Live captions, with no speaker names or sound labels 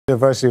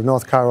University of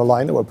North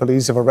Carolina, where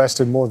police have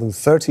arrested more than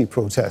 30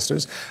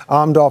 protesters.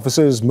 Armed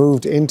officers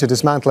moved in to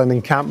dismantle an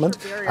encampment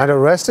and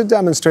arrested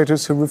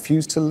demonstrators who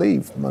refused to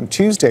leave. On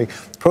Tuesday,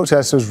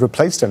 protesters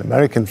replaced an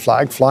American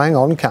flag flying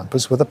on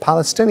campus with a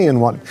Palestinian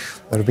one.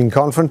 There have been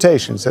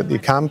confrontations at the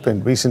camp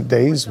in recent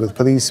days, with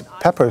police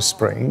pepper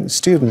spraying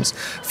students.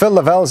 Phil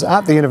Lavelle's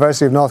at the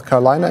University of North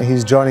Carolina.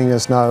 He's joining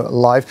us now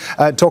live.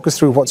 Talk us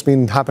through what's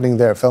been happening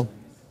there, Phil.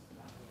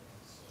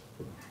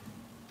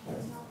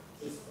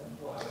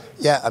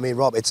 Yeah, I mean,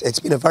 Rob, it's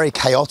been a very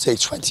chaotic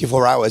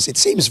 24 hours. It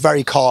seems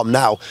very calm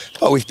now,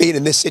 but we've been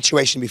in this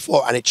situation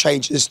before and it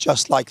changes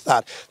just like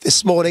that.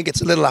 This morning,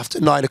 it's a little after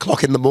 9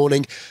 o'clock in the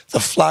morning. The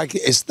flag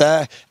is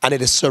there and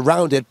it is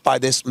surrounded by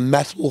this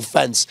metal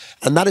fence.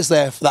 And that is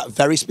there for that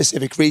very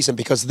specific reason,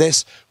 because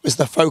this was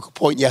the focal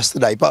point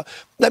yesterday. But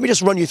let me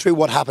just run you through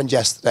what happened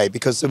yesterday,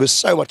 because there was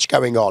so much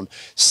going on.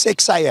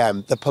 6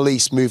 a.m., the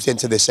police moved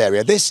into this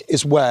area. This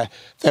is where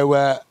there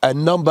were a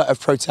number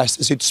of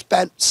protesters who'd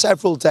spent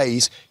several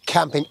days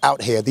camping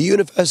out here. The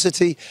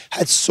university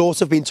had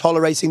sort of been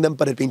tolerating them,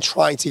 but had been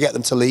trying to get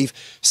them to leave.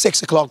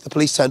 6 o'clock, the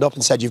police turned up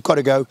and said, "You've got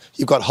to go.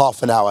 You've got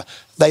half an hour."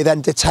 They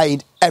then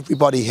detained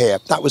everybody here.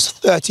 That was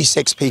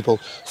 36 people.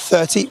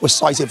 30 were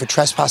cited for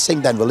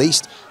trespassing, then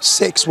released.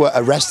 6 were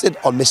arrested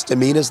on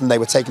misdemeanors and they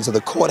were taken to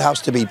the courthouse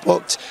to be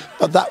booked.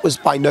 But that was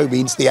by no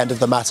means the end of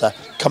the matter.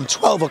 Come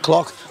 12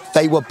 o'clock,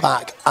 they were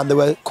back, and there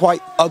were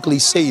quite ugly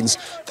scenes.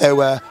 There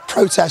were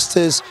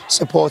protesters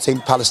supporting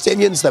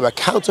Palestinians, there were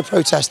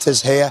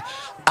counter-protesters here,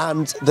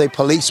 and the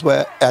police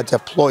were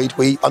deployed.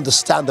 We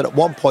understand that at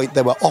one point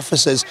there were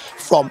officers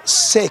from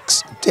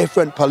 6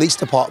 different police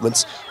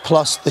departments,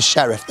 plus the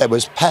sheriff. There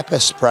was pepper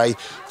spray,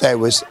 there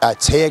was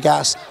tear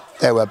gas,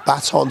 there were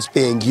batons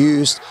being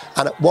used,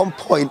 and at one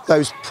point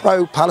those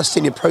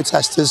pro-Palestinian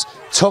protesters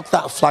took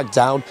that flag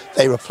down.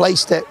 They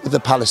replaced it with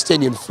the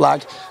Palestinian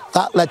flag.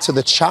 That led to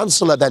the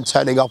Chancellor then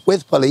turning up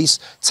with police,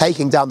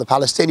 taking down the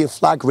Palestinian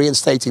flag,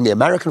 reinstating the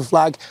American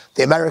flag.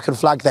 The American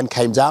flag then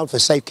came down for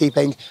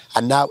safekeeping,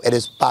 and now it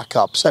is back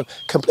up. So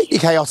completely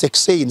chaotic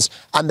scenes.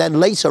 And then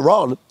later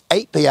on,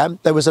 8 p.m.,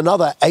 there was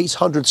another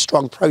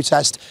 800-strong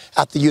protest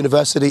at the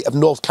University of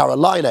North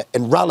Carolina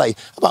in Raleigh,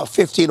 about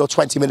 15 or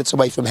 20 minutes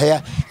away from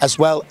here, as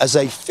well as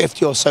a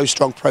 50 or so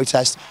strong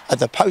protest at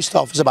the post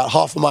office about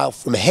half a mile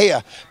from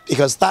here,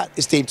 because that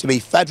is deemed to be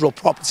federal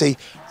property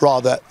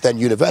rather than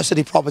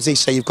university property.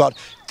 So you've got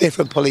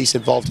different police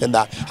involved in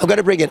that. I'm going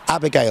to bring in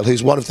Abigail,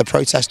 who's one of the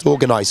protest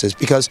organisers,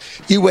 because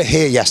you were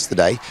here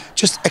yesterday.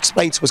 Just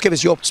explain to us, give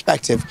us your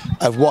perspective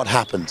of what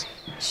happened.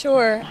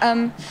 Sure.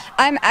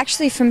 I'm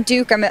actually from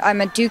Duke.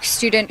 I'm a Duke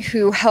student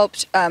who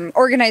helped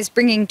organize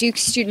bringing Duke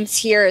students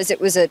here, as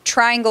it was a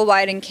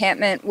triangle-wide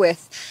encampment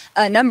with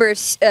a number of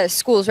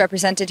schools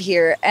represented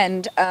here.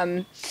 And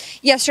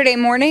yesterday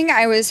morning,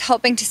 I was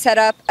helping to set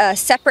up a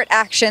separate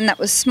action that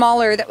was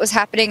smaller, that was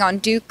happening on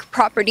Duke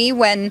property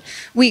when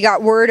we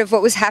got word of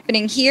what was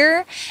happening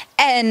here.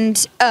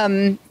 And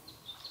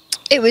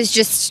it was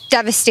just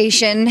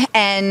devastation.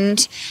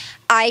 And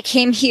I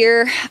came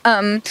here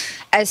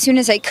as soon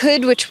as I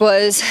could, which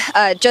was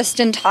just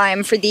in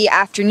time for the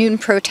afternoon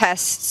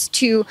protests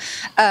to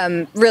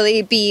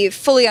really be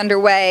fully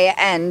underway,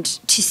 and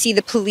to see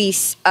the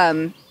police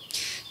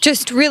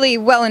just really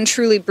well and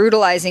truly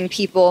brutalizing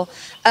people.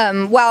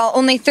 While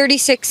only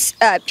 36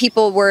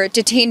 people were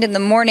detained in the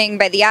morning,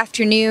 by the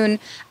afternoon,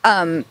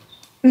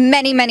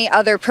 many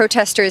other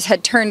protesters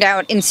had turned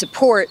out in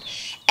support,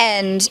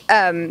 and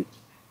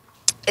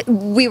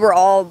we were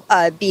all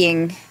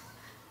being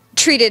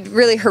treated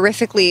really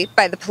horrifically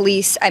by the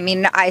police. I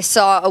mean, I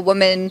saw a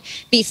woman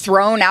be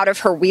thrown out of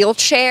her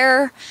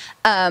wheelchair.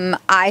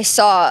 I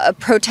saw a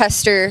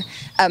protester.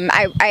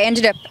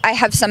 I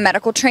have some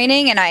medical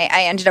training, and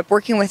I ended up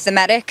working with the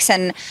medics,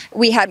 and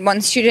we had one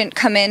student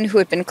come in who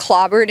had been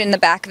clobbered in the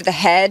back of the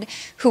head,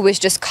 who was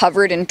just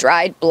covered in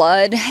dried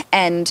blood,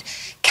 and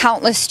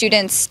countless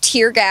students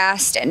tear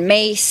gassed and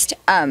maced,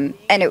 and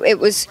it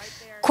was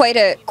quite,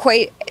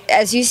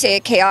 as you say, a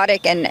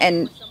chaotic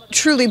and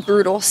truly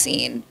brutal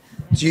scene.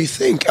 Do you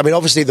think, I mean,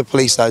 obviously the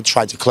police are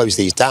trying to close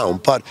these down,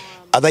 but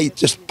are they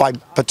just, by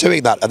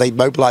doing that, are they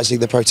mobilising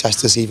the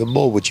protesters even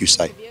more, would you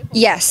say?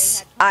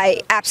 Yes, I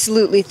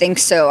absolutely think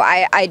so.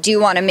 I do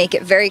want to make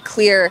it very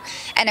clear,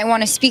 and I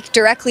want to speak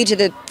directly to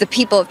the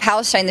people of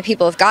Palestine, the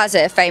people of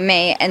Gaza, if I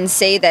may, and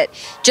say that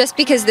just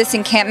because this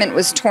encampment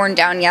was torn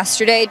down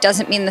yesterday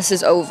doesn't mean this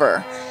is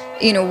over.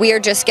 You know, we are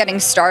just getting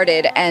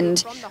started,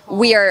 and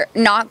we are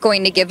not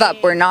going to give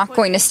up. We're not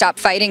going to stop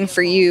fighting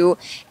for you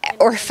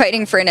or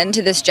fighting for an end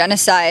to this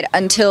genocide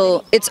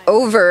until it's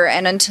over,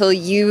 and until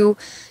you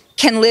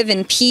can live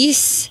in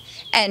peace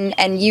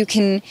and you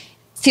can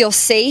feel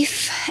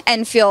safe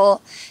and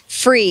feel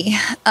free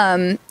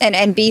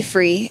and be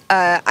free.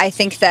 I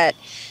think that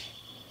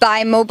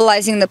by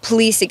mobilizing the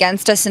police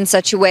against us in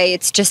such a way,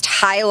 it's just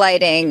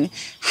highlighting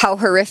how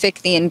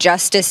horrific the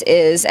injustice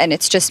is, and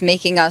it's just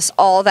making us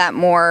all that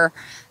more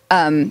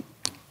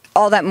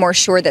all that more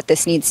sure that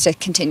this needs to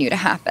continue to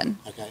happen.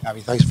 Okay,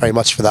 Abby, thanks very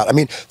much for that. I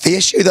mean, the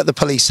issue that the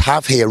police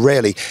have here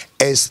really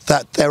is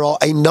that there are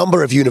a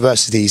number of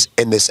universities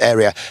in this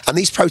area, and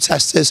these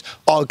protesters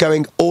are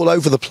going all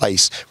over the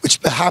place,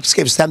 which perhaps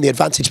gives them the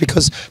advantage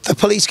because the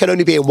police can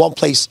only be in one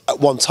place at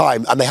one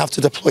time, and they have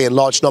to deploy in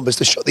large numbers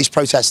to shut these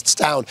protests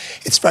down.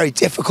 It's very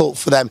difficult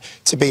for them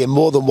to be in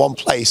more than one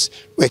place,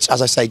 which,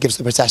 as I say, gives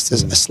the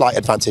protesters a slight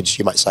advantage,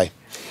 you might say.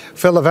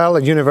 Phil Lavelle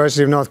at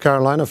University of North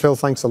Carolina. Phil,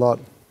 thanks a lot.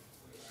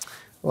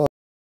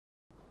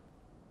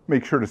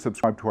 Make sure to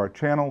subscribe to our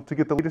channel to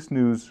get the latest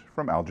news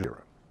from Al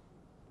Jazeera.